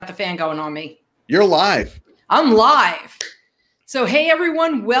fan going on me. You're live. I'm live. So, hey,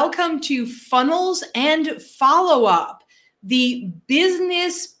 everyone, welcome to Funnels and Follow-Up, the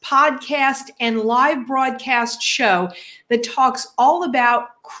business podcast and live broadcast show that talks all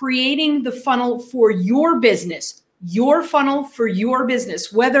about creating the funnel for your business, your funnel for your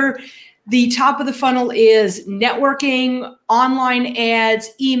business, whether the top of the funnel is networking, online ads,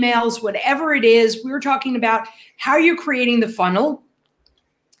 emails, whatever it is. We're talking about how you're creating the funnel.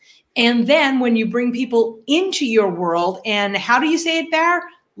 And then when you bring people into your world, and how do you say it, Bear?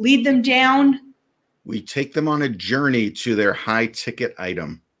 Lead them down. We take them on a journey to their high ticket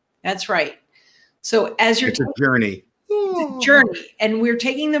item. That's right. So as you're it's a journey. It's a journey. And we're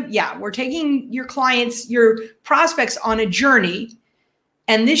taking them, we're taking your clients, your prospects on a journey.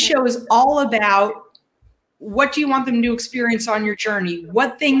 And this show is all about what do you want them to experience on your journey?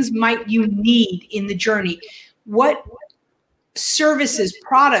 What things might you need in the journey? What services,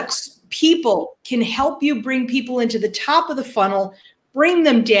 products, people can help you bring people into the top of the funnel, bring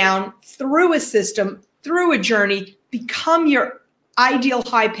them down through a system, through a journey, become your ideal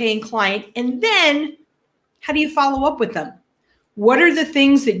high-paying client, and then how do you follow up with them? What are the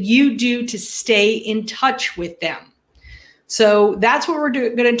things that you do to stay in touch with them? So that's what we're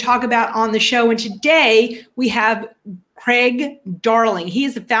going to talk about on the show. And today we have Craig Darling. He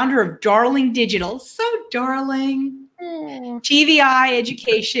is the founder of Darling Digital. So darling. TVI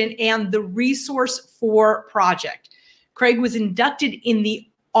Education and the Resource 4 Project. Craig was inducted in the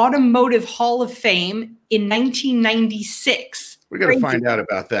Automotive Hall of Fame in 1996. We got to find out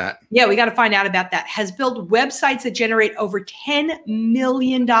about that. Yeah, we got to find out about that. Has built websites that generate over $10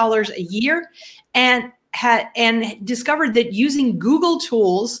 million a year and discovered that using Google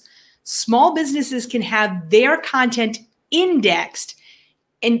tools, small businesses can have their content indexed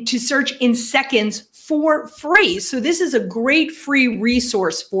and to search in seconds for free. So this is a great free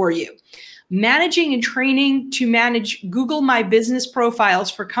resource for you. Managing and training to manage Google My Business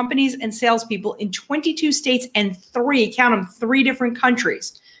profiles for companies and salespeople in 22 states and three different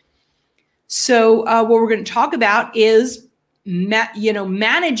countries. So what we're going to talk about is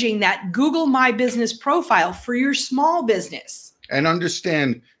managing that Google My Business profile for your small business. And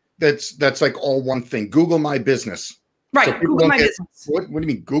understand that's like all one thing. Google My Business. Right. So Google My Business. What do you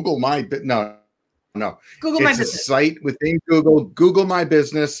mean? Google My Business? No. Google My Business. It's a site within Google, Google My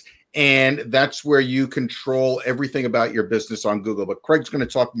Business, and that's where you control everything about your business on Google. But Craig's going to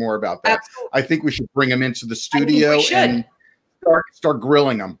talk more about that. Absolutely. I think we should bring him into the studio and start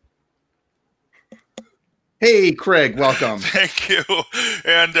grilling him. Hey, Craig, welcome. Thank you.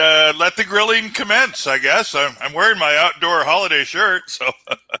 And let the grilling commence, I guess. I'm wearing my outdoor holiday shirt. So,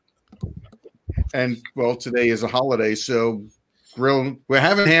 and, well, today is a holiday, so we're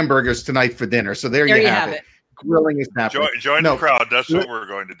having hamburgers tonight for dinner. So there you have it. Grilling is happening. Join the crowd. That's what we're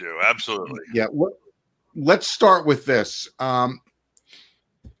going to do. Absolutely. Yeah. Let's start with this.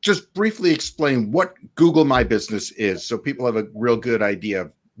 Just briefly explain what Google My Business is so people have a real good idea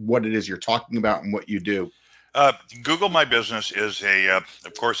of what it is you're talking about and what you do. Google My Business is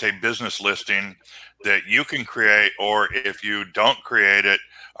of course, a business listing that you can create, or if you don't create it,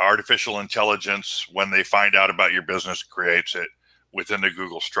 artificial intelligence, when they find out about your business, creates it within the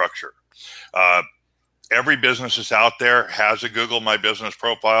Google structure. Every business is out there has a Google My Business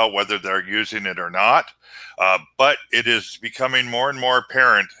profile, whether they're using it or not. But it is becoming more and more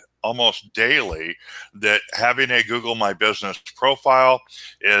apparent almost daily that having a Google My Business profile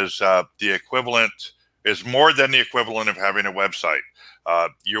is is more than the equivalent of having a website.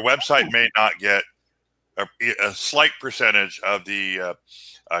 Your website may not get a slight percentage of the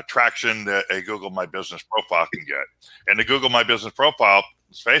traction that a Google My Business profile can get. And the Google My Business profile,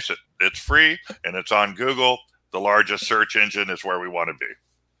 let's face it, it's free and it's on Google. The largest search engine is where we want to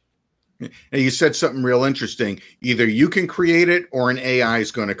be. And you said something real interesting. Either you can create it or an AI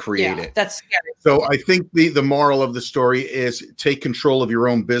is going to create it. That's scary. So I think the moral of the story is take control of your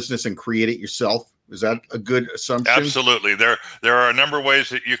own business and create it yourself. Is that a good assumption? Absolutely. There are a number of ways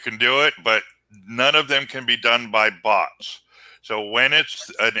that you can do it, but none of them can be done by bots. So when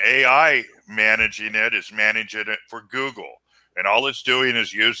it's an AI managing it, it's managing it for Google. And all it's doing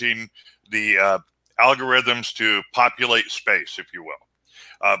is using the algorithms to populate space, if you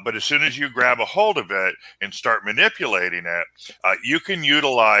will. But as soon as you grab a hold of it and start manipulating it, you can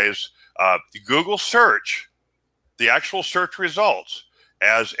utilize the Google search, the actual search results,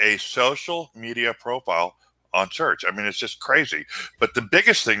 as a social media profile on search. I mean, it's just crazy. But the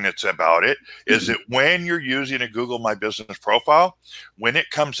biggest thing that's about it is that when you're using a Google My Business profile, when it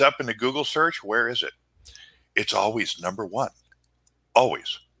comes up in the Google search, where is it? It's always number one.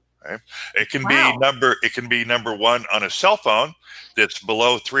 Always. Right? It can Wow. be number one on a cell phone that's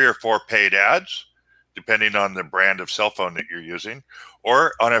below 3 or 4 paid ads, depending on the brand of cell phone that you're using,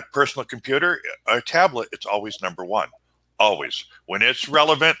 or on a personal computer, a tablet. It's always number one. Always. When it's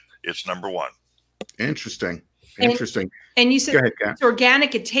relevant, it's number one. Interesting. And- Interesting. And you Go said ahead, Kat. it's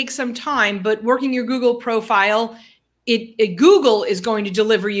organic. It takes some time, but working your Google profile, Google is going to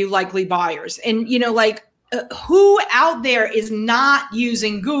deliver you likely buyers. And who out there is not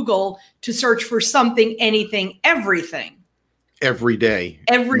using Google to search for something, anything, everything? Every day.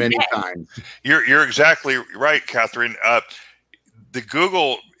 Many times. You're exactly right, Catherine. The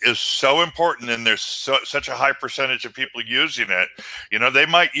Google is so important, and there's such a high percentage of people using it. They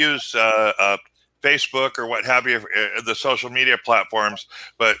might use Facebook or what have you, the social media platforms,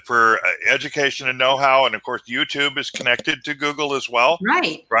 but for education and know-how, and of course YouTube is connected to Google as well.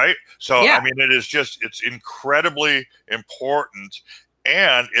 Right. So Yeah. I mean, it's incredibly important,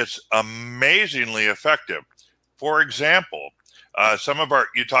 and it's amazingly effective. For example,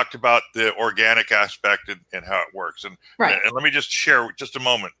 you talked about the organic aspect and how it works, and let me just share just a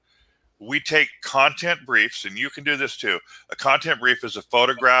moment. We take content briefs, and you can do this too. A content brief is a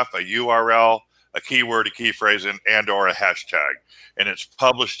photograph, a URL, a keyword, a key phrase, and or a hashtag, and it's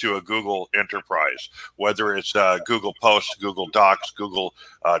published to a Google enterprise, whether it's Google Posts, Google Docs, Google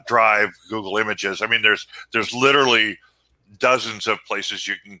Drive, Google Images. I mean, there's literally dozens of places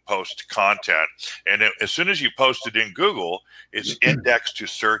you can post content, and as soon as you post it in Google, it's indexed to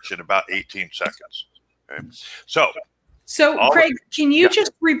search in about 18 seconds. Okay? So Craig, can you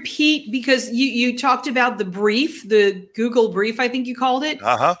just repeat, because you talked about the brief, the Google brief, I think you called it.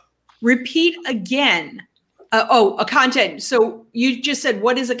 Repeat again. A content. So you just said,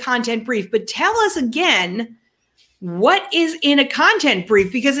 what is a content brief? But tell us again, what is in a content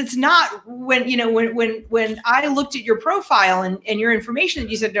brief? Because it's not when I looked at your profile and your information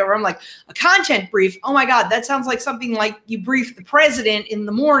that you said over, I'm like, a content brief. Oh my God, that sounds like something like you brief the president in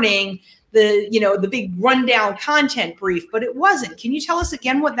the morning, the big rundown content brief, but it wasn't. Can you tell us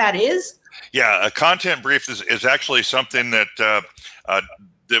again what that is? Yeah, a content brief is actually something that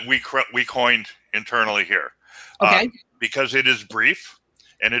we coined internally here. Okay. Because it is brief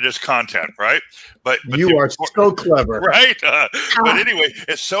and it is content, right? But you are so clever, right? But anyway,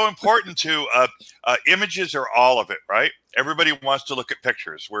 it's so important to images are all of it, right? Everybody wants to look at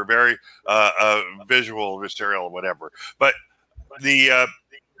pictures. We're very visual, visceral, whatever. But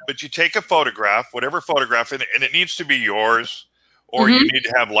but you take a photograph, whatever photograph, and it needs to be yours, or you need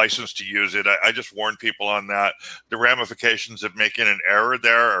to have license to use it. I just warn people on that. The ramifications of making an error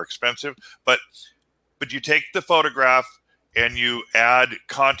there are expensive, but you take the photograph and you add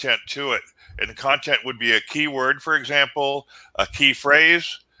content to it. And the content would be a keyword, for example, a key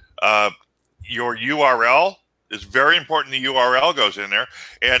phrase, your URL is very important. The URL goes in there.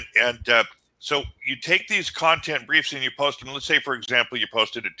 And so you take these content briefs and you post them. Let's say, for example, you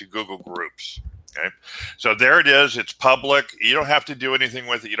posted it to Google Groups. Okay. So there it is. It's public. You don't have to do anything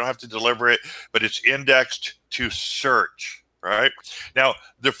with it. You don't have to deliver it, but it's indexed to search. Right now,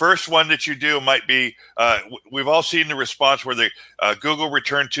 the first one that you do might be, we've all seen the response where Google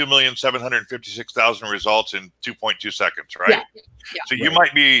returned 2,756,000 results in 2.2 seconds, right? Yeah. So you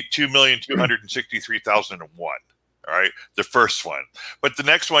might be 2,263,001, all right? The first one. But the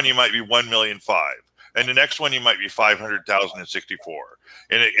next one, you might be 1,000,005. And the next one, you might be 500,064.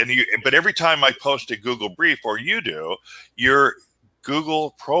 But every time I post a Google brief, or you do, your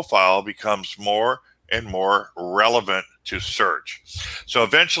Google profile becomes more and more relevant to search. So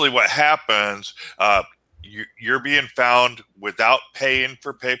eventually what happens, you're being found without paying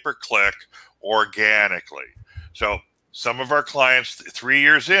for pay-per-click organically. So some of our clients 3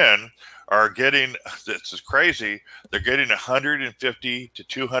 years in are getting, this is crazy, they're getting 150 to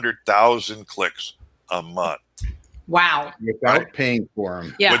 200,000 clicks a month. Wow. Without paying for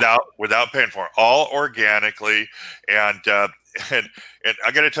them. Yeah. Without paying for them, all organically. And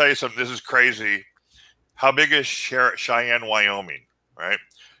I got to tell you something, this is crazy. How big is Cheyenne, Wyoming, right?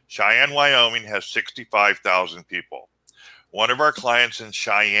 Cheyenne, Wyoming has 65,000 people. One of our clients in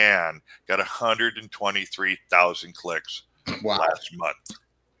Cheyenne got 123,000 clicks last month.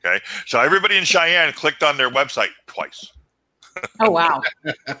 Okay. So everybody in Cheyenne clicked on their website twice. Oh, wow.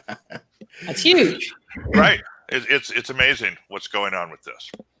 That's huge. Right. It's amazing what's going on with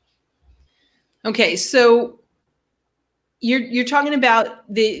this. Okay. So you're talking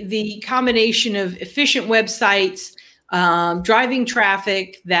about the combination of efficient websites, driving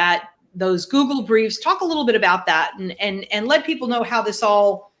traffic, that those Google briefs. Talk a little bit about that and let people know how this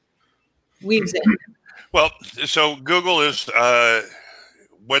all weaves in. Well, so Google is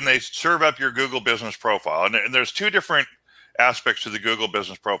when they serve up your Google business profile, and there's two different aspects to the Google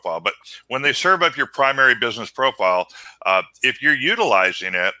business profile. But when they serve up your primary business profile, if you're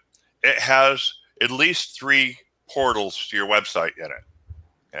utilizing it, it has at least 3 portals to your website in it.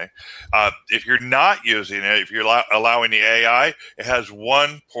 Okay. If you're not using it, if you're allowing the AI, it has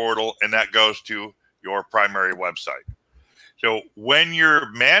 1 portal, and that goes to your primary website. So when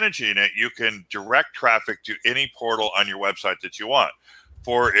you're managing it, you can direct traffic to any portal on your website that you want.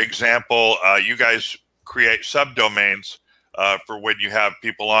 For example, you guys create subdomains for when you have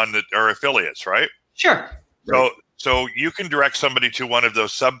people on that are affiliates, right? Sure. So you can direct somebody to one of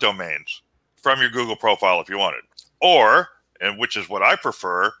those subdomains from your Google profile if you wanted. Or, and which is what I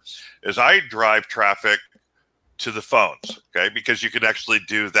prefer, is I drive traffic to the phones, okay? Because you can actually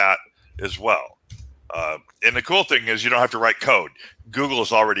do that as well. And the cool thing is you don't have to write code. Google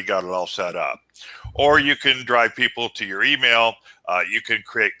has already got it all set up. Or you can drive people to your email. You can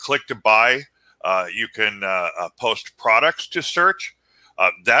create click to buy. You can post products to search.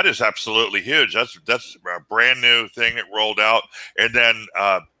 That is absolutely huge. That's a brand new thing that rolled out. And then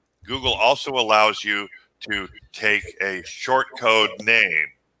Google also allows you to take a short code name.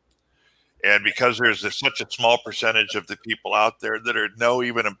 And because there's such a small percentage of the people out there that know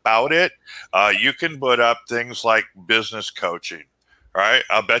even about it, you can put up things like business coaching. All right.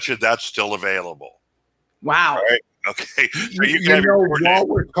 I'll bet you that's still available. Wow. All right. Okay. So while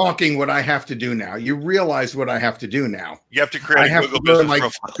we're talking, what I have to do now, you realize what I have to do now. You have to create a Google business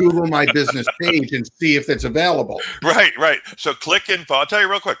profile. Google My Business page and see if it's available. Right. So click info. I'll tell you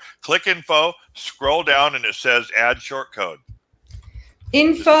real quick. Click info, scroll down, and it says add short code.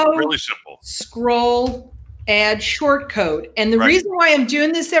 Info. It's really simple. Scroll, add short code. And the reason why I'm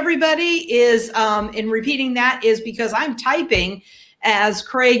doing this, everybody, is in repeating that is because I'm typing as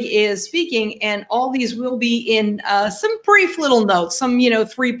Craig is speaking, and all these will be in some brief little notes, some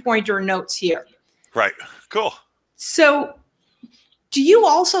 3-pointer notes here. Right. Cool. So do you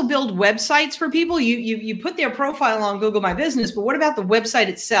also build websites for people? You put their profile on Google My Business, but what about the website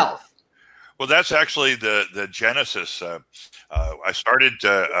itself? Well, that's actually the genesis. I started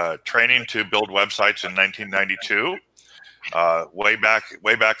training to build websites in 1992, way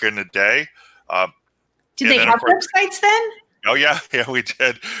back in the day. Did they have websites then? Oh yeah, we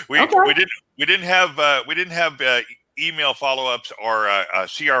did. We didn't have email follow-ups or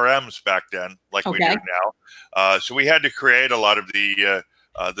CRMs back then like we do now. So we had to create a lot of the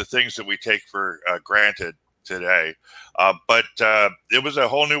things that we take for granted today. But it was a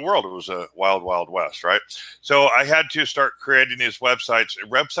whole new world. It was a wild, wild west, right? So I had to start creating these websites.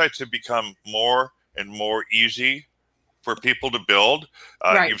 Websites have become more and more easy for people to build.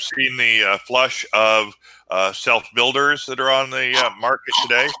 You've seen the flush of self-builders that are on the market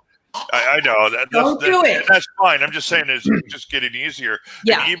today. I know that's fine. I'm just saying it's just getting easier.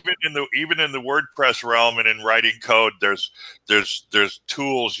 Yeah. And even in the WordPress realm and in writing code, there's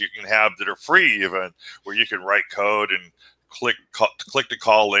tools you can have that are free, even where you can write code and click to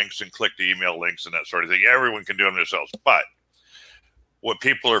call links and click to email links and that sort of thing. Everyone can do them themselves. But what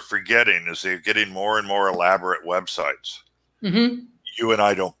people are forgetting is they're getting more and more elaborate websites. Mm-hmm. You and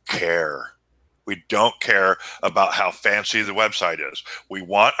I don't care. We don't care about how fancy the website is. We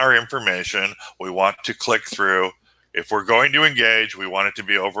want our information. We want to click through. If we're going to engage, we want it to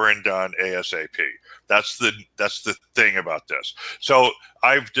be over and done ASAP. That's the thing about this. So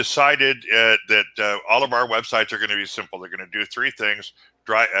I've decided that all of our websites are going to be simple. They're going to do 3 things.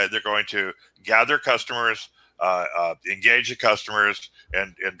 They're going to gather customers, engage the customers,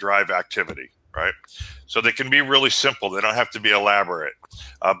 and drive activity. Right. So they can be really simple. They don't have to be elaborate.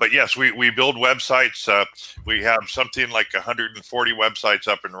 But yes, we build websites. We have something like 140 websites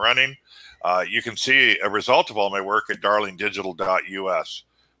up and running. You can see a result of all my work at darlingdigital.us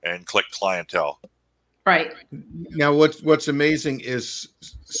and click clientele. Right. Now, what's amazing is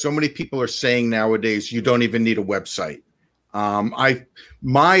so many people are saying nowadays you don't even need a website.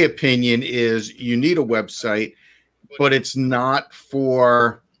 My opinion is you need a website, but it's not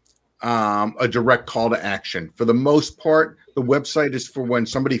for a direct call to action. For the most part, the website is for when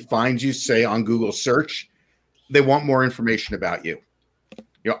somebody finds you, say on Google search, they want more information about you.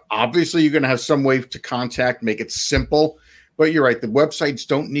 Obviously you're going to have some way to contact, make it simple, but you're right. The websites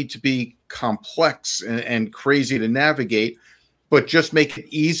don't need to be complex and crazy to navigate, but just make it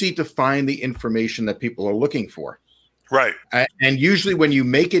easy to find the information that people are looking for. Right. And usually when you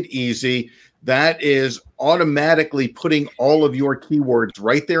make it easy, that is automatically putting all of your keywords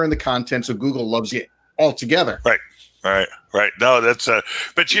right there in the content. So Google loves you altogether. Right. No, that's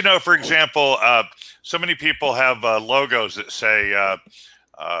but for example, so many people have logos that say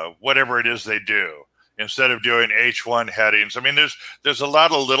whatever it is they do. instead of doing H1 headings. I mean, there's a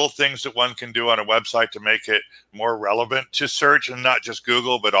lot of little things that one can do on a website to make it more relevant to search, and not just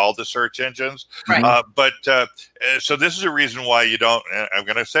Google, but all the search engines. Right. So this is a reason why you don't, and I'm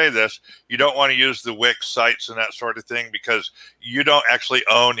going to say this, you don't want to use the Wix sites and that sort of thing, because you don't actually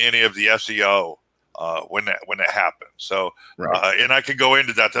own any of the SEO when that happens. So, Right. and I could go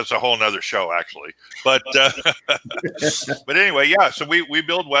into that. That's a whole nother show, actually. But but anyway, yeah. So we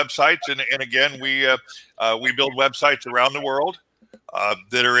build websites, and again, we build websites around the world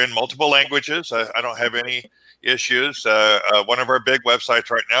that are in multiple languages. I don't have any issues. One of our big websites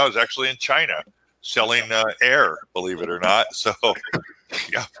right now is actually in China, selling air, believe it or not. So.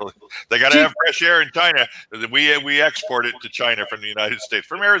 Yeah, they got to have fresh air in China. We export it to China from the United States,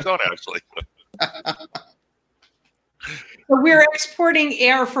 from Arizona, actually. So we're exporting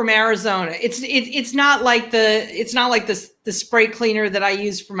air from Arizona. It's not like the spray cleaner that I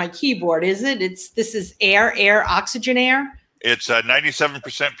use for my keyboard, is it? This is air, oxygen air. It's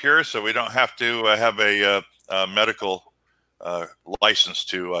 97% pure, so we don't have to have a medical license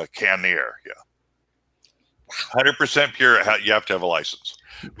to can the air. Yeah. 100% pure. You have to have a license.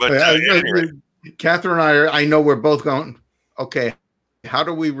 But anyway. Catherine and I know we're both going, okay, how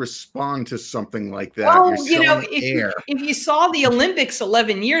do we respond to something like that? Well, if you saw the Olympics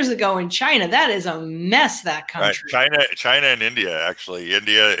 11 years ago in China, that is a mess, that country. Right. China and India, actually.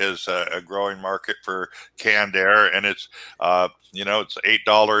 India is a growing market for canned air, and it's it's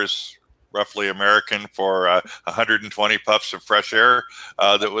 $8 roughly American for 120 puffs of fresh air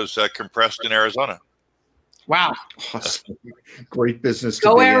that was compressed in Arizona. Wow. Awesome. Great business.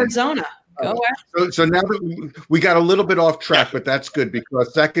 Go Arizona. So now that we got a little bit off track, but that's good,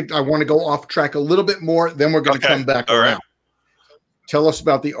 because I want to go off track a little bit more. Then we're going to come back around. Right. Tell us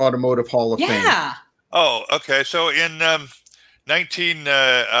about the Automotive Hall of Fame. Yeah. Oh, okay. So in I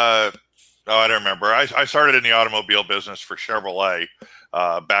don't remember. I started in the automobile business for Chevrolet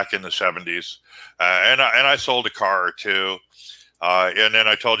back in the 70s, and I sold a car or two. And then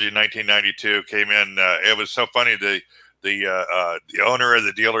I told you 1992 came in. It was so funny. The owner of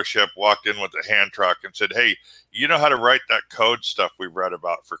the dealership walked in with a hand truck and said, "Hey, you know how to write that code stuff we've read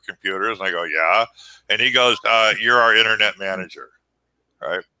about for computers?" And I go, "Yeah." And he goes, "You're our internet manager."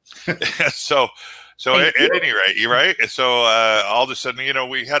 Right. So at any rate, you're right. So all of a sudden,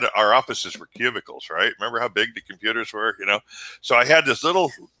 we had our offices were cubicles, right? Remember how big the computers were, So I had this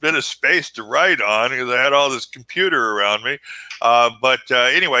little bit of space to write on because I had all this computer around me.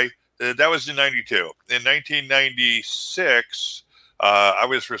 Anyway, that was in 92. In 1996, I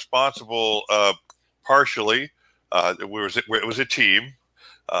was responsible partially. It was a team,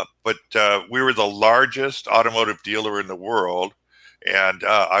 but we were the largest automotive dealer in the world. And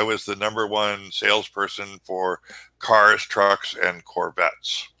I was the number one salesperson for cars, trucks, and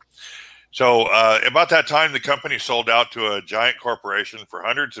Corvettes. So about that time, the company sold out to a giant corporation for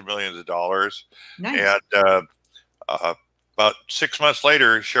hundreds of millions of dollars. Nice. And about 6 months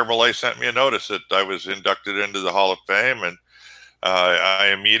later, Chevrolet sent me a notice that I was inducted into the Hall of Fame. And I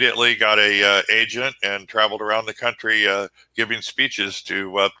immediately got a agent and traveled around the country giving speeches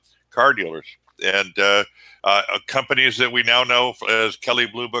to car dealers. And companies that we now know as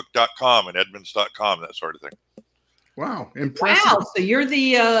kellybluebook.com and edmunds.com, that sort of thing. Wow. Impressive. Wow. So you're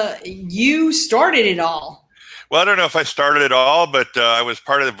you started it all. Well, I don't know if I started it all, but I was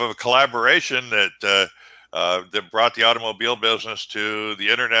part of a collaboration that brought the automobile business to the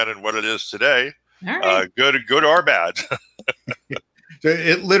internet and what it is today. All right. Good or bad. So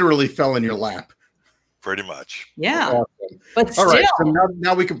it literally fell in your lap. Pretty much. Yeah. Awesome. But still. All right. So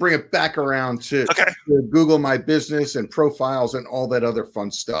now we can bring it back around to Google My Business and profiles and all that other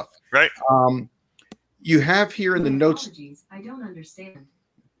fun stuff. Right. You have here in the notes. I don't understand.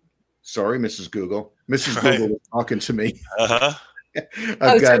 Sorry, Mrs. Google. Mrs. Google was talking to me. Uh-huh.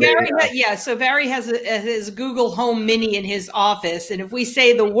 So Barry has his Google Home Mini in his office. And if we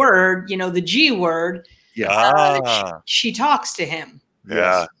say the word, the G word, she talks to him. Yeah.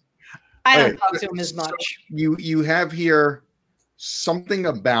 Yes. I don't talk to him as much. You have here something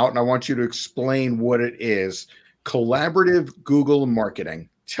about, and I want you to explain what it is, collaborative Google marketing.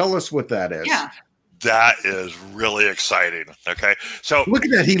 Tell us what that is. Yeah. That is really exciting. Okay. So look at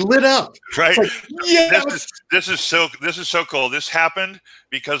that. He lit up. Right. Like, yes. This is so cool. This happened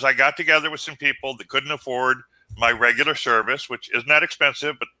because I got together with some people that couldn't afford my regular service, which isn't that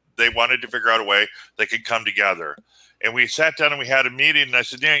expensive, but they wanted to figure out a way they could come together. And we sat down and we had a meeting, and I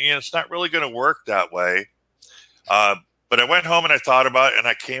said, it's not really going to work that way. But I went home and I thought about it, and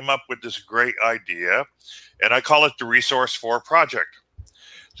I came up with this great idea, and I call it the Resource 4 Project.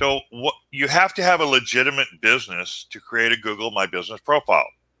 So you have to have a legitimate business to create a Google My Business profile.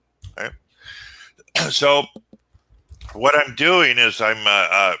 Okay? So what I'm doing is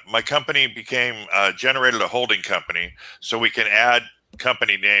my company became generated a holding company, so we can add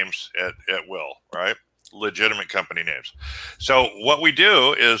company names at will, right? Legitimate company names. So what we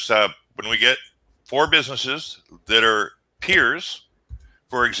do is when we get 4 businesses that are peers,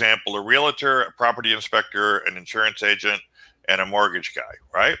 for example, a realtor, a property inspector, an insurance agent, and a mortgage guy,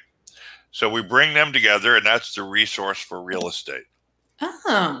 right? So we bring them together, and that's the resource for real estate.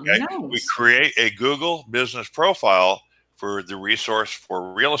 Oh, Okay? nice. We create a Google business profile for the resource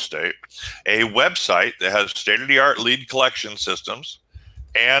for real estate, a website that has state-of-the-art lead collection systems,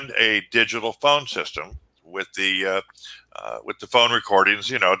 and a digital phone system with the phone recordings,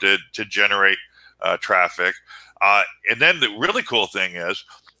 to generate traffic. And then the really cool thing is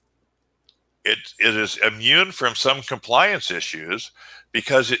it is immune from some compliance issues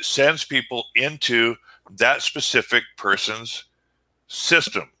because it sends people into that specific person's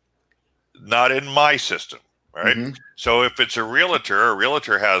system, not in my system, right? Mm-hmm. So if it's a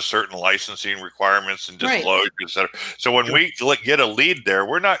realtor has certain licensing requirements and disclosures, etc. So when we get a lead there,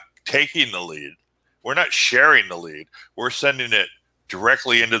 we're not taking the lead. We're not sharing the lead. We're sending it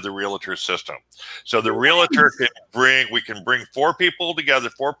directly into the realtor system. So the realtor we can bring 4 people together,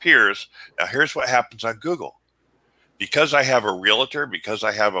 4 peers. Now here's what happens on Google. Because I have a realtor, because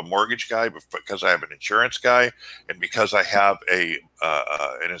I have a mortgage guy, because I have an insurance guy, and because I have an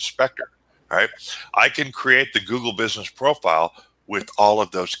inspector, right? I can create the Google business profile with all of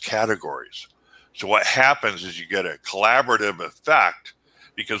those categories. So what happens is you get a collaborative effect,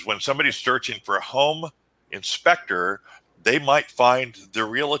 because when somebody's searching for a home inspector, they might find the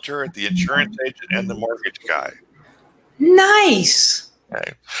realtor, the insurance agent, and the mortgage guy. Nice.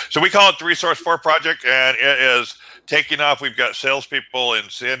 Okay. So we call it the Resource 4 Project, and it is taking off. We've got salespeople in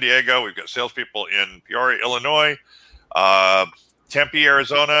San Diego. We've got salespeople in Peoria, Illinois, Tempe,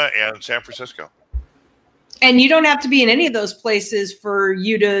 Arizona, and San Francisco. And you don't have to be in any of those places for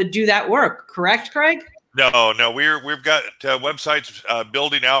you to do that work, correct, Craig? No. We've got websites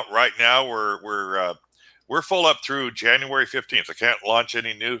building out right now. We're full up through January 15th. I can't launch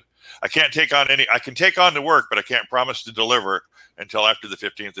any new. I can't take on any. I can take on the work, but I can't promise to deliver until after the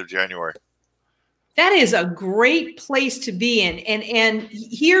 15th of January. That is a great place to be in. And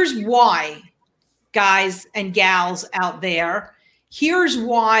here's why, guys and gals out there. Here's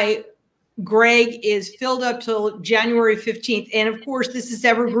why Greg is filled up till January 15th. And of course, this is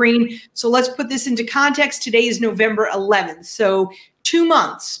evergreen. So let's put this into context. Today is November 11th. So 2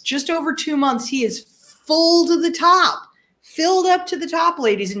 months, just over 2 months, he is full to the top, filled up to the top,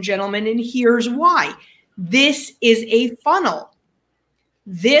 ladies and gentlemen. And here's why. This is a funnel.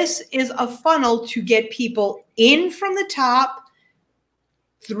 This is a funnel to get people in from the top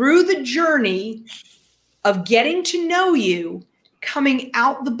through the journey of getting to know you, coming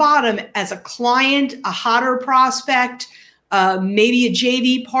out the bottom as a client, a hotter prospect, maybe a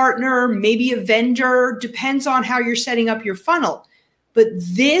JV partner, maybe a vendor, depends on how you're setting up your funnel. But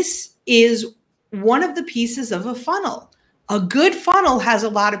this is one of the pieces of a funnel. A good funnel has a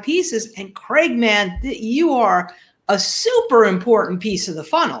lot of pieces. And Craig, man, you are a super important piece of the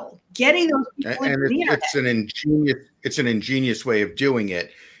funnel. Getting those people into the internet. It's an ingenious way of doing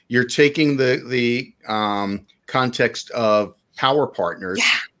it. You're taking the context of power partners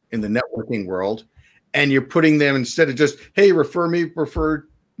in the networking world, and you're putting them, instead of just, hey, refer me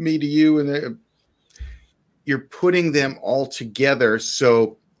to you, and you're putting them all together.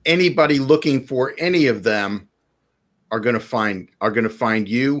 So anybody looking for any of them are going to find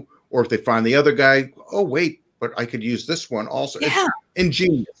you, or if they find the other guy, oh wait, but I could use this one also. Yeah. It's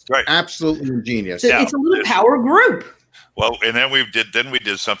ingenious, right? Absolutely ingenious. So it's a little power group. Well, and then we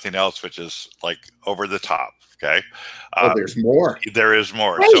did something else, which is like over the top. Okay. There's more. There is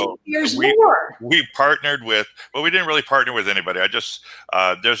more. Right, so there's more. We partnered with. Well, we didn't really partner with anybody. I just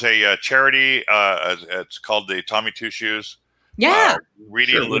there's a charity. It's called the Tommy Two Shoes. Yeah.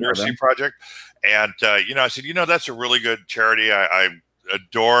 Reading Literacy Project, and I said, that's a really good charity. I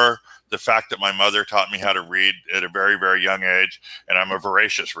adore the fact that my mother taught me how to read at a very, very young age, and I'm a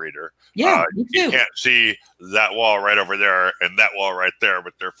voracious reader. Yeah, me too. You can't see that wall right over there and that wall right there,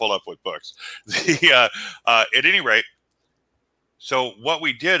 but they're full up with books. At any rate, so what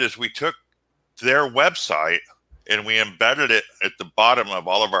we did is we took their website and we embedded it at the bottom of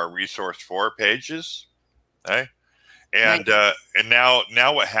all of our Resource 4 pages. Okay. And and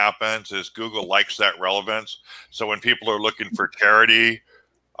now what happens is Google likes that relevance. So when people are looking for charity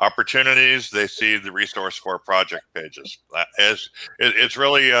opportunities, they see the Resource 4 project pages. It's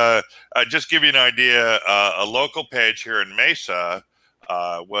really just give you an idea. A local page here in Mesa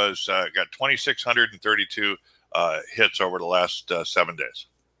got 2,632 hits over the last 7 days.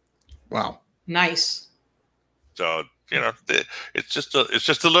 Wow. Nice. So, it's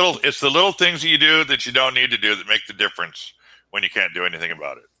the little things that you do that you don't need to do that make the difference when you can't do anything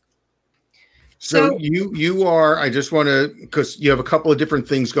about it. So you are, I just want to, because you have a couple of different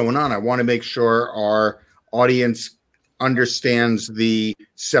things going on. I want to make sure our audience understands the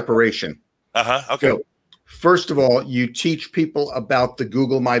separation. Okay. So, first of all, you teach people about the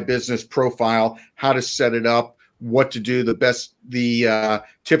Google My Business profile, how to set it up, what to do, the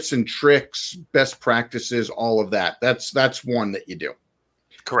tips and tricks, best practices, all of that. That's one that you do.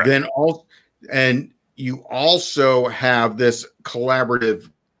 Correct. And you also have this collaborative.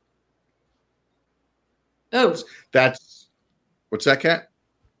 Oh, What's that, Kat?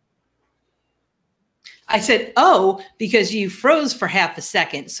 I said, oh, because you froze for half a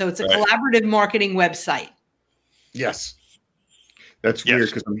second. So it's a collaborative marketing website. Yes. That's weird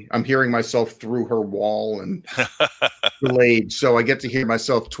because I'm hearing myself through her wall and delayed. So I get to hear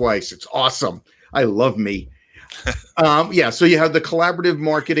myself twice. It's awesome. I love me. So you have the collaborative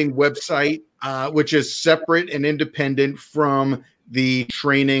marketing website, which is separate and independent from the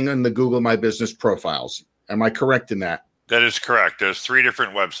training and the Google My Business profiles. Am I correct in that? That is correct. There's 3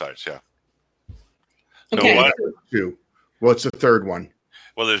 different websites. Yeah. Okay. What's the third one?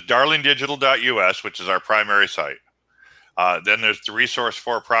 Well, there's darlingdigital.us, which is our primary site. Then there's the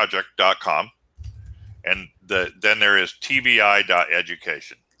resource4project.com. And then there is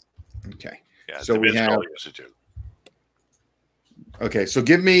tvi.education. Okay. Yeah, so we have Institute. Okay, so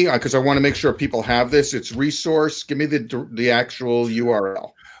give me, because I want to make sure people have this. It's resource. Give me the actual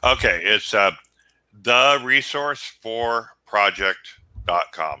URL. Okay, it's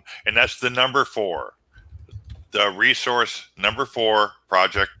theresource4project.com. And that's the number 4. The resource number 4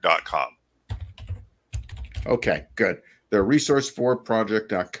 project.com. Okay, good. The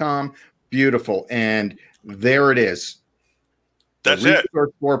resource4project.com. Beautiful. And there it is. That's it.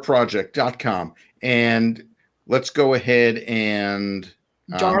 Resource4project.com. And let's go ahead and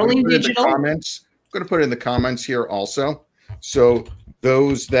Darling Digital. I'm going to put it in the comments here also. So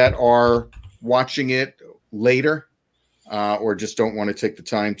those that are watching it later or just don't want to take the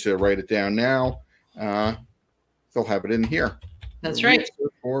time to write it down now, they'll have it in here. That's right.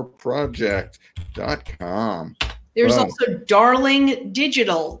 Resource4project.com. There's also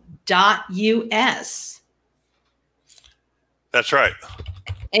darlingdigital.us. That's right.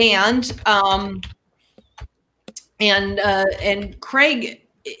 And Craig,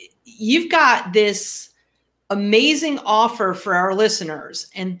 you've got this amazing offer for our listeners.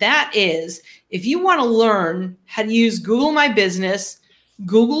 And that is, if you want to learn how to use Google My Business,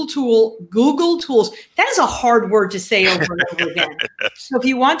 Google Tools, that is a hard word to say over and over again. So if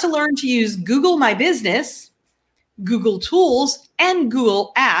you want to learn to use Google My Business, Google Tools, and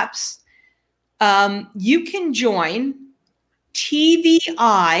Google Apps, you can join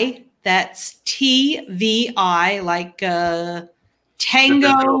TVI. That's TVI, like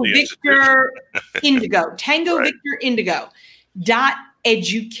Tango Victor Indigo. Tango Victor Indigo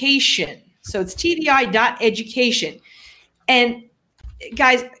 .education. So it's TVI.education. And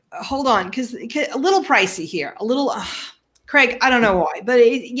guys, hold on, because a little pricey here. A little, Craig, I don't know why, but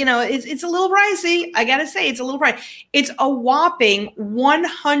it's a little pricey. I gotta say, it's a little pricey. It's a whopping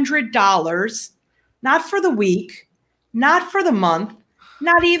 $100, not for the week, not for the month,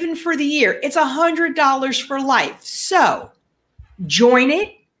 not even for the year. It's $100 for life. So join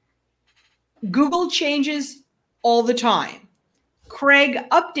it. Google changes all the time. Craig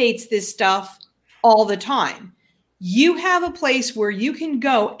updates this stuff all the time. You have a place where you can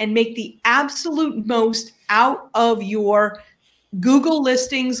go and make the absolute most out of your Google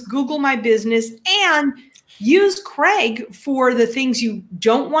listings, Google My Business, and use Craig for the things you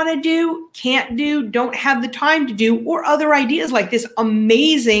don't want to do, can't do, don't have the time to do, or other ideas like this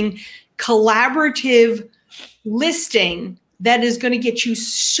amazing collaborative listing that is going to get you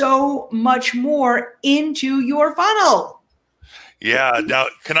so much more into your funnel. Yeah. Now,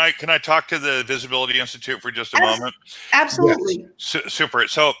 can I talk to the Visibility Institute for just a moment? Absolutely. Yes. Super.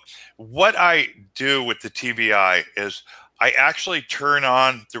 So what I do with the TVI is I actually turn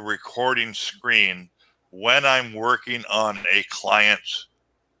on the recording screen when I'm working on a client's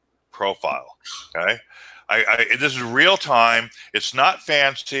profile. Okay. This is real time. It's not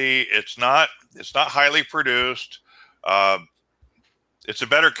fancy. It's not highly produced. It's a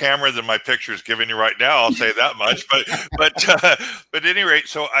better camera than my picture is giving you right now. I'll say that much. But at any rate,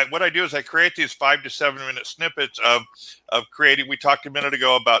 so what I do is I create these 5 to 7 minute snippets of creating. We talked a minute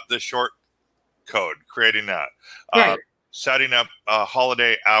ago about the short code, creating that, right. Setting up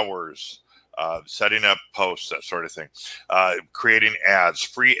holiday hours, setting up posts, that sort of thing, creating ads,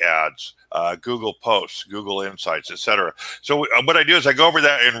 free ads, Google Posts, Google Insights, etc. So what I do is I go over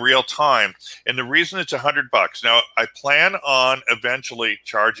that in real time, and the reason it's $100. Now I plan on eventually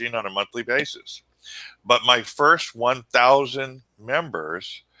charging on a monthly basis, but my first 1,000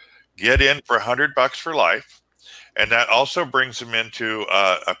 members get in for $100 for life, and that also brings them into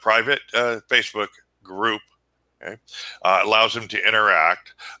a private Facebook group. Okay. Allows them to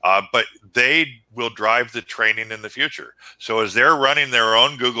interact, but they will drive the training in the future. So as they're running their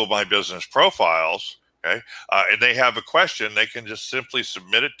own Google My Business profiles, okay, and they have a question, they can just simply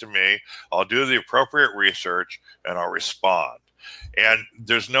submit it to me. I'll do the appropriate research and I'll respond. And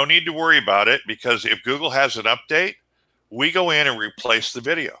there's no need to worry about it, because if Google has an update, we go in and replace the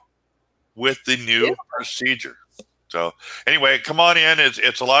video with the new procedure. So anyway, come on in. It's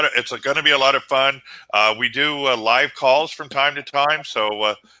going to be a lot of fun. We do live calls from time to time,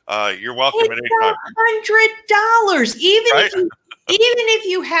 so you're welcome at any time. $100, even if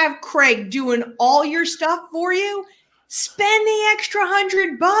you have Craig doing all your stuff for you, spend the extra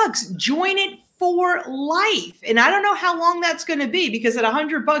 $100. Join it for life. And I don't know how long that's going to be, because at $100,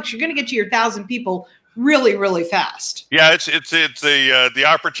 you're going to get to your 1,000 people really, really fast. Yeah, it's the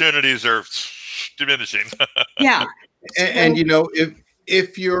opportunities are diminishing. Yeah. And you know,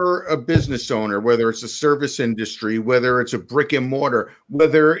 if you're a business owner, whether it's a service industry, whether it's a brick and mortar,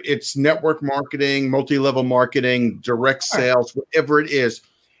 whether it's network marketing, multi-level marketing, direct sales, whatever it is,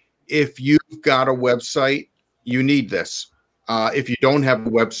 if you've got a website, you need this. If you don't have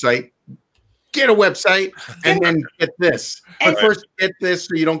a website, get a website and then get this. But first, get this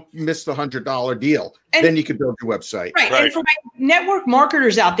so you don't miss the $100 deal. Then you can build your website. Right. And for my network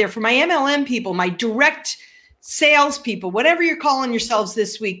marketers out there, for my MLM people, my direct sales people, whatever you're calling yourselves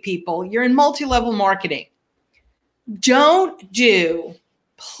this week, people, you're in multi-level marketing. Please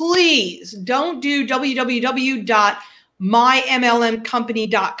don't do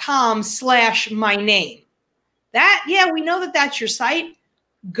www.mymlmcompany.com/my-name. We know that that's your site.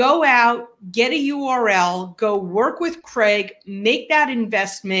 Go out, get a URL, go work with Craig, make that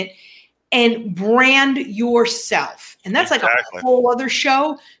investment, and brand yourself. And that's like a whole other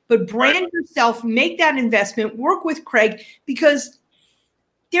show, but brand yourself, make that investment, work with Craig, because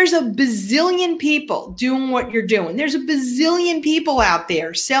there's a bazillion people doing what you're doing. There's a bazillion people out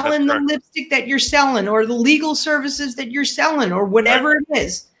there selling the lipstick that you're selling, or the legal services that you're selling, or whatever it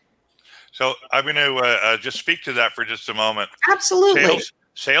is. So I'm going to just speak to that for just a moment. Absolutely.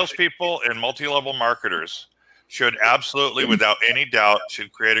 Salespeople and multi-level marketers should absolutely, without any doubt,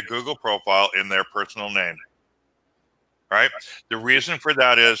 should create a Google profile in their personal name. Right? The reason for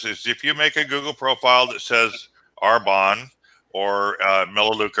that is if you make a Google profile that says Arbonne or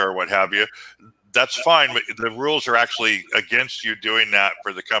Melaleuca or what have you, that's fine, but the rules are actually against you doing that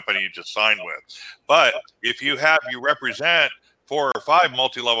for the company you just signed with. But if you represent 4 or 5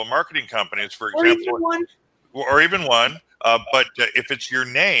 multi-level marketing companies, for example, or even one, but if it's your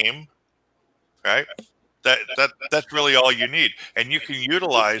name, right, that's really all you need. And you can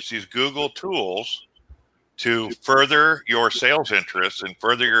utilize these Google tools to further your sales interests and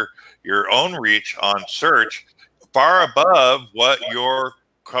further your own reach on search far above what your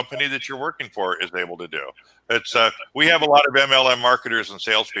company that you're working for is able to do. It's we have a lot of MLM marketers and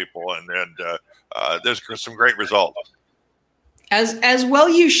salespeople, and there's some great results. As well,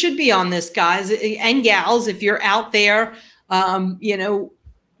 you should be on this, guys and gals, if you're out there,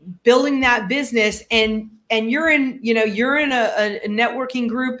 building that business, and you're in a networking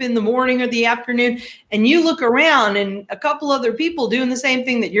group in the morning or the afternoon, and you look around and a couple other people doing the same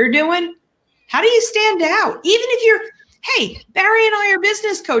thing that you're doing. How do you stand out? Even if you're, hey, Barry and I are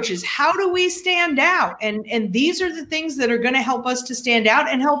business coaches. How do we stand out? And these are the things that are going to help us to stand out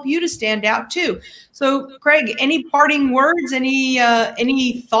and help you to stand out too. So, Craig, any parting words?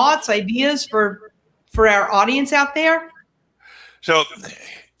 Any thoughts, ideas for our audience out there? So,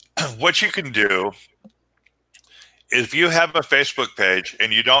 what you can do, if you have a Facebook page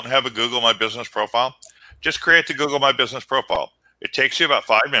and you don't have a Google My Business profile, just create the Google My Business profile. It takes you about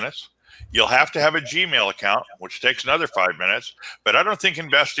 5 minutes. You'll have to have a Gmail account, which takes another 5 minutes. But I don't think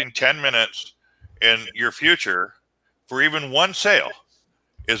investing 10 minutes in your future for even one sale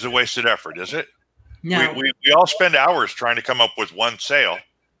is a wasted effort, is it? No. We all spend hours trying to come up with one sale.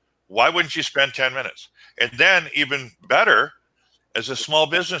 Why wouldn't you spend 10 minutes? And then even better, as a small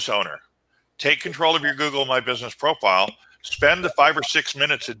business owner, take control of your Google My Business profile, spend the 5 or 6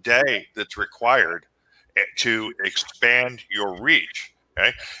 minutes a day that's required to expand your reach.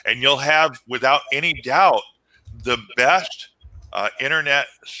 Okay. And you'll have, without any doubt, the best internet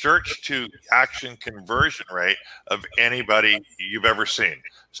search to action conversion rate of anybody you've ever seen.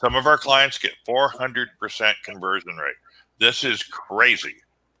 Some of our clients get 400% conversion rate. This is crazy.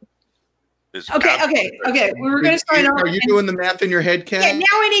 Okay. We were going to start off. Are you doing the math in your head, Ken? Yeah, now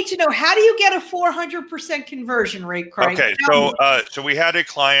I need to know, how do you get a 400% conversion rate, Craig? Okay, so we had a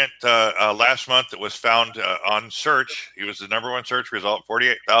client last month that was found on search. He was the number one search result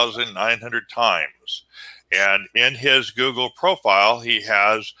 48,900 times. And in his Google profile, he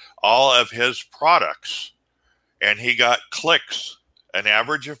has all of his products. And he got clicks, an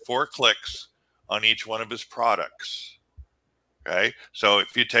average of 4 clicks on each one of his products. Okay, so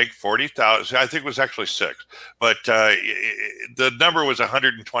if you take 40,000, I think it was actually 6, but the number was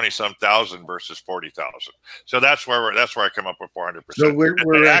 120-some thousand versus 40,000. So that's where I come up with 400%. So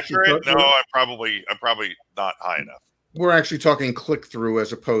we're accurate. No, I'm probably not high enough. We're actually talking click through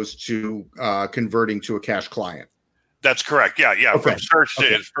as opposed to converting to a cash client. That's correct. Yeah. Okay.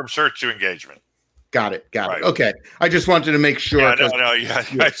 From search to engagement. Got it. Okay. I just wanted to make sure. I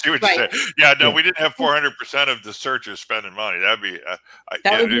see what you're saying. Yeah, no, we didn't have 400% of the searchers spending money. That'd be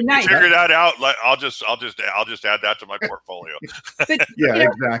that would be nice. Figure that out. I'll just add that to my portfolio. But,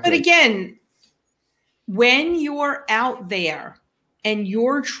 exactly. But again, when you're out there and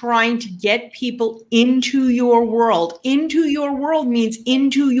you're trying to get people into your world means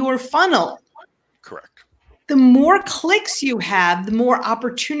into your funnel. Correct. The more clicks you have, the more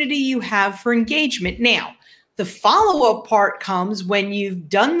opportunity you have for engagement. Now, the follow-up part comes when you've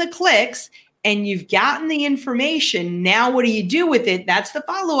done the clicks and you've gotten the information. Now, what do you do with it? That's the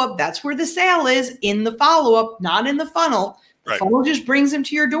follow-up. That's where the sale is, in the follow-up, not in the funnel. The funnel just brings them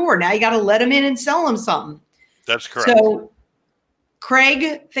to your door. Now you got to let them in and sell them something. That's correct. So,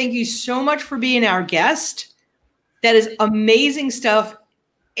 Craig, thank you so much for being our guest. That is amazing stuff.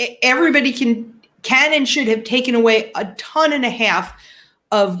 Everybody can and should have taken away a ton and a half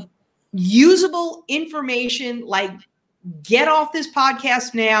of usable information. Like, get off this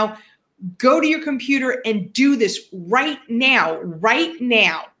podcast now, go to your computer and do this right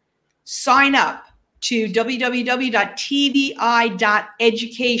now. Sign up to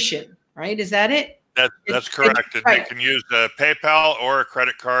www.tvi.education, right? Is that it? That's correct. And you can use PayPal or a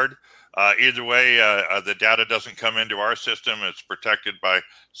credit card. Either way, the data doesn't come into our system. It's protected by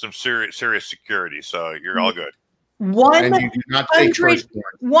some serious security. So you're all good.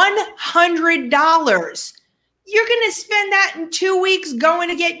 $100. You're going to spend that in 2 weeks going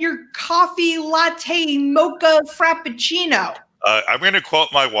to get your coffee latte mocha frappuccino. I'm going to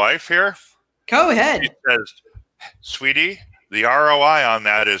quote my wife here. Go ahead. She says, "Sweetie, the ROI on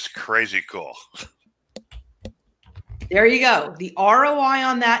that is crazy cool." There you go. The ROI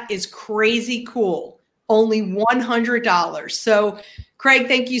on that is crazy cool. Only $100. So, Craig,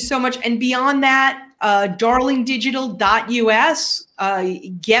 thank you so much. And beyond that, darlingdigital.us,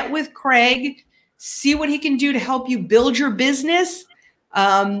 get with Craig, see what he can do to help you build your business.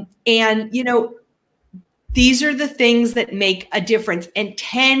 And, these are the things that make a difference. And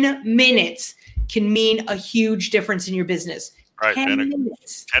 10 minutes can mean a huge difference in your business. Right. 10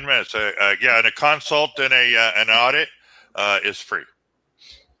 minutes. 10 minutes. And a consult and an audit is free.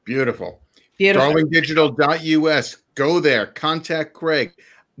 Beautiful. Darlingdigital.us. Go there. Contact Craig.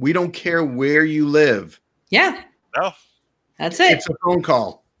 We don't care where you live. Yeah. No. That's it. It's a phone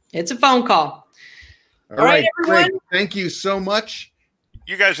call. All right, everyone. Craig, thank you so much.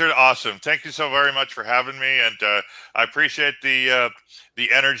 You guys are awesome. Thank you so very much for having me, and I appreciate the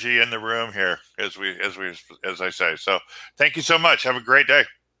energy in the room here, as I say. So, thank you so much. Have a great day.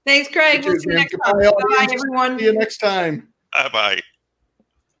 Thanks, Craig. We'll see you next time. Bye, everyone. See you next time. Bye.